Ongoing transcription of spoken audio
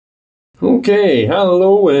Okay,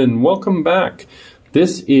 hello and welcome back.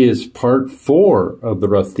 This is part 4 of the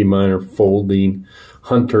Rusty Miner Folding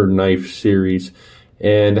Hunter Knife series,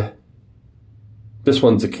 and this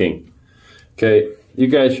one's a king. Okay, you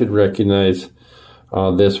guys should recognize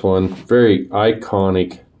this one. Very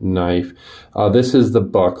iconic knife. This is the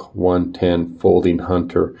Buck 110 Folding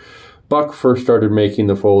Hunter. Buck first started making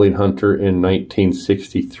the Folding Hunter in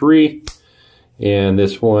 1963, and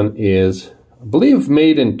this one is, I believe,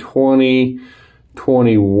 made in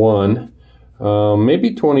 2021,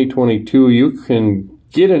 maybe 2022. You can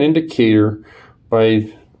get an indicator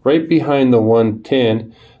by right behind the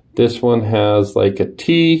 110. This one has like a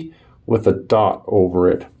T with a dot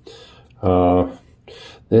over it.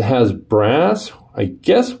 It has brass, I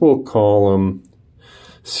guess we'll call them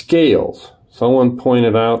scales. Someone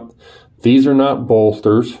pointed out these are not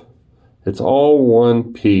bolsters. It's all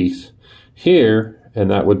one piece here. And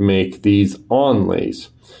that would make these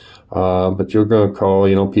onlays. But you're going to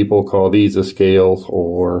call, people call these the scales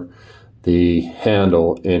or the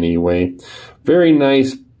handle anyway. Very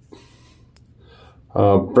nice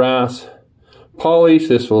brass polish.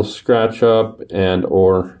 This will scratch up and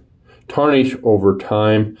or tarnish over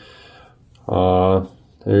time.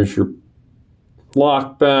 There's your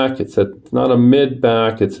lockback. It's not a mid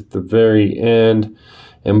back, it's at the very end.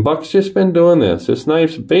 And Buck's just been doing this. This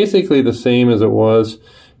knife's basically the same as it was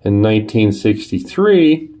in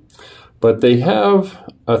 1963, but they have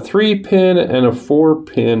a 3-pin and a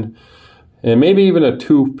 4-pin, and maybe even a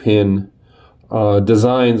 2-pin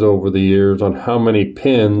designs over the years on how many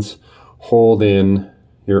pins hold in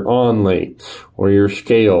your onlay or your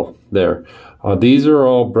scale there. These are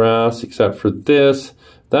all brass except for this.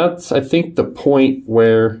 That's, I think, the point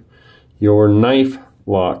where your knife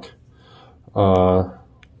lock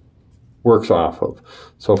works off of.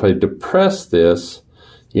 So if I depress this,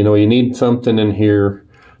 you need something in here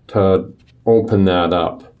to open that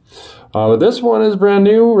up. This one is brand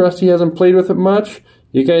new. Rusty hasn't played with it much.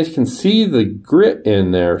 You guys can see the grit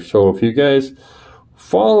in there. So if you guys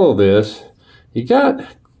follow this,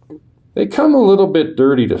 they come a little bit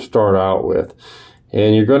dirty to start out with,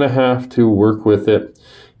 and you're going to have to work with it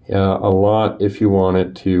a lot if you want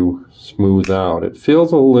it to smooth out. It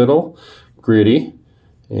feels a little gritty.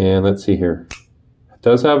 And let's see here. It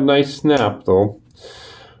does have nice snap though.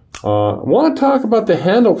 I want to talk about the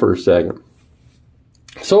handle for a second.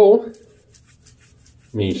 So, let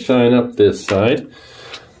me shine up this side.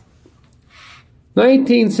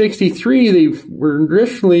 1963, they were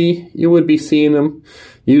originally, you would be seeing them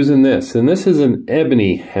using this. And this is an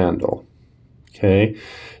ebony handle. Okay.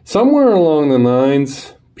 Somewhere along the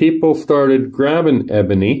lines, people started grabbing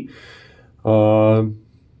ebony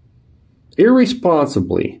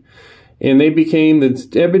irresponsibly, and they became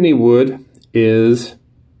that ebony wood was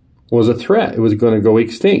a threat. It was going to go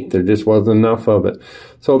extinct. There just wasn't enough of it,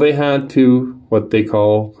 so they had to what they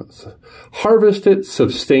call harvest it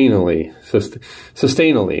sustainably,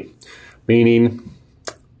 meaning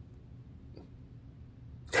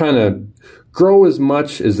kind of grow as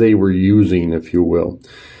much as they were using, if you will.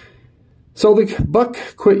 So the Buck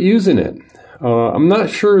quit using it. I'm not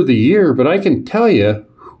sure the year, but I can tell you,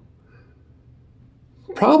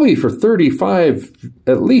 probably for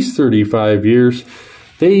at least 35 years,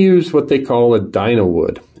 they use what they call a dyno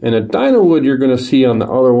wood. And a dyno wood you're going to see on the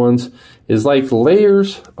other ones is like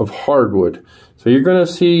layers of hardwood. So you're going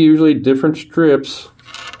to see usually different strips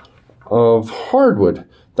of hardwood.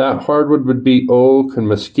 That hardwood would be oak and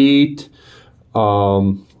mesquite.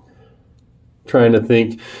 Trying to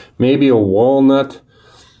think, maybe a walnut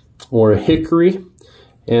or a hickory.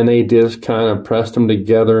 And they just kind of pressed them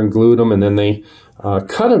together and glued them, and then they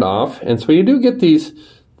cut it off, and so you do get these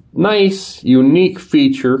nice, unique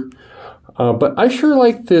feature. But I sure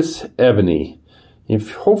like this ebony.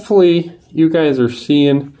 If hopefully you guys are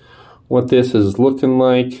seeing what this is looking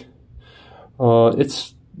like.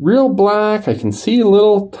 It's real black. I can see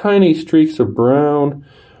little tiny streaks of brown,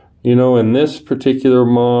 in this particular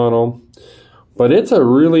model. But it's a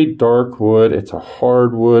really dark wood. It's a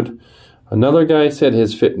hardwood. Another guy said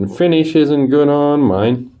his fit and finish isn't good on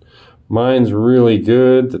mine. Mine's really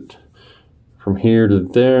good from here to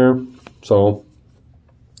there. So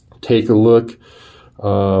take a look.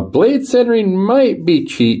 Blade centering might be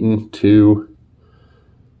cheating too.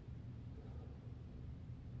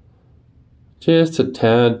 Just a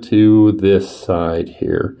tad to this side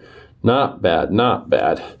here. Not bad, not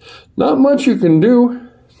bad. Not much you can do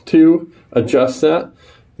to adjust that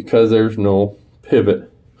because there's no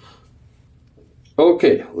pivot.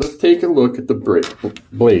 Okay, let's take a look at the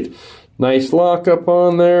blade. Nice lockup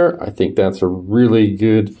on there. I think that's a really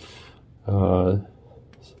good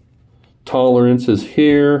tolerances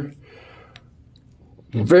here.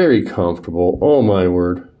 Very comfortable. Oh my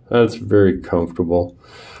word, that's very comfortable.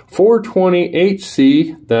 420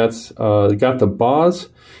 HC, that's got the Boss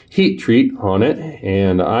heat treat on it,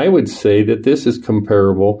 and I would say that this is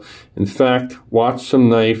comparable. In fact, watch some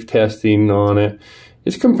knife testing on it.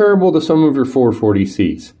 It's comparable to some of your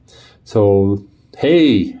 440Cs. So,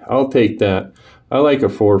 hey, I'll take that. I like a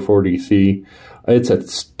 440C. It's a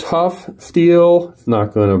tough steel. It's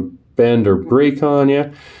not going to bend or break on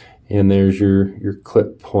you. And there's your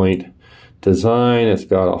clip point design. It's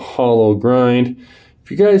got a hollow grind. If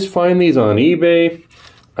you guys find these on eBay,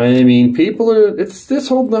 I mean, this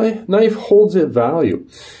whole knife holds its value.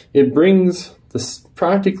 It brings this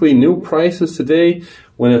practically new prices today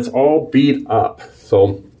when it's all beat up.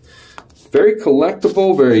 So, very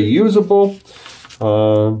collectible, very usable.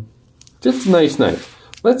 Just a nice knife.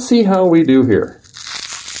 Let's see how we do here.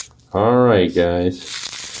 All right, guys.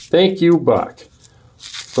 Thank you, Buck.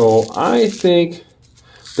 So I think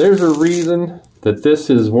there's a reason that this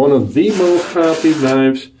is one of the most copied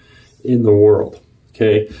knives in the world.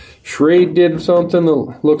 Okay, Schrade did something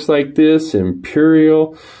that looks like this.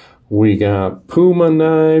 Imperial. We got Puma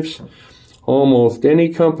knives. Almost any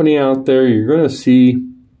company out there, you're going to see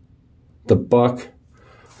the Buck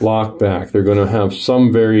Lockback. They're going to have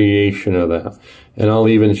some variation of that. And I'll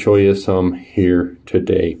even show you some here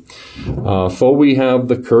today. So we have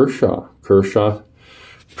the Kershaw. Kershaw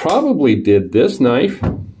probably did this knife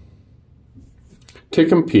to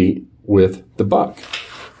compete with the Buck.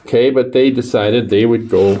 Okay, but they decided they would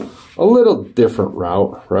go a little different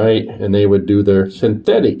route, right? And they would do their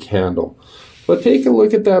synthetic handle. But take a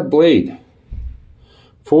look at that blade.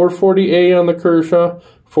 440A on the Kershaw,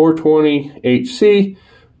 420 HC.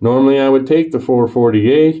 Normally I would take the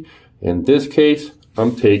 440A. In this case,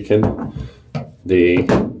 I'm taking the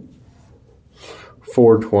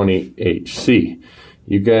 420 HC.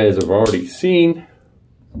 You guys have already seen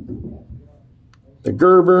the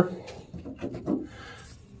Gerber.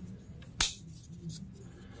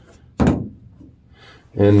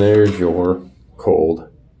 And there's your cold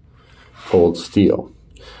steel.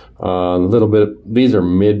 A little bit, these are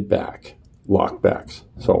mid-back lockbacks.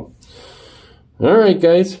 So, all right,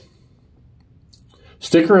 guys,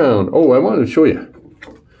 stick around. Oh, I wanted to show you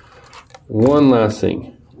one last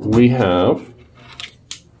thing. We have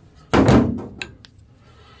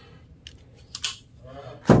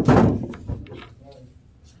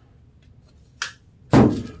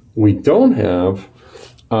we don't have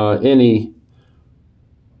any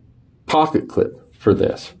pocket clip for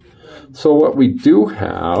this. So what we do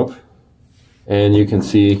have, and you can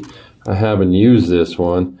see I haven't used this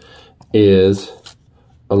one, is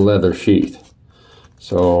a leather sheath.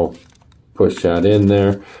 So push that in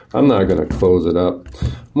there. I'm not going to close it up.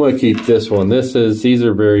 I'm going to keep this one. These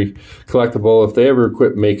are very collectible. If they ever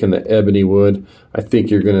quit making the ebony wood, I think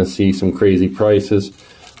you're going to see some crazy prices.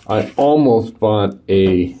 I almost bought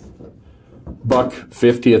a Buck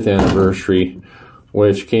 50th anniversary,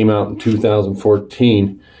 which came out in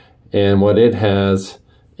 2014, and what it has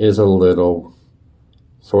is a little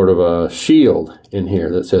sort of a shield in here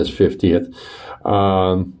that says 50th.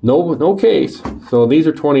 No case. So these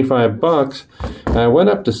are 25 bucks. I went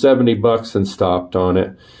up to 70 bucks and stopped on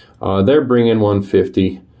it. They're bringing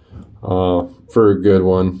 150 for a good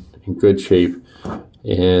one in good shape,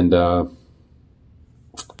 and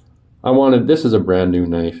this is a brand new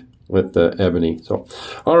knife with the ebony. So,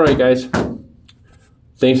 all right, guys.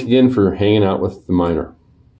 Thanks again for hanging out with the miner.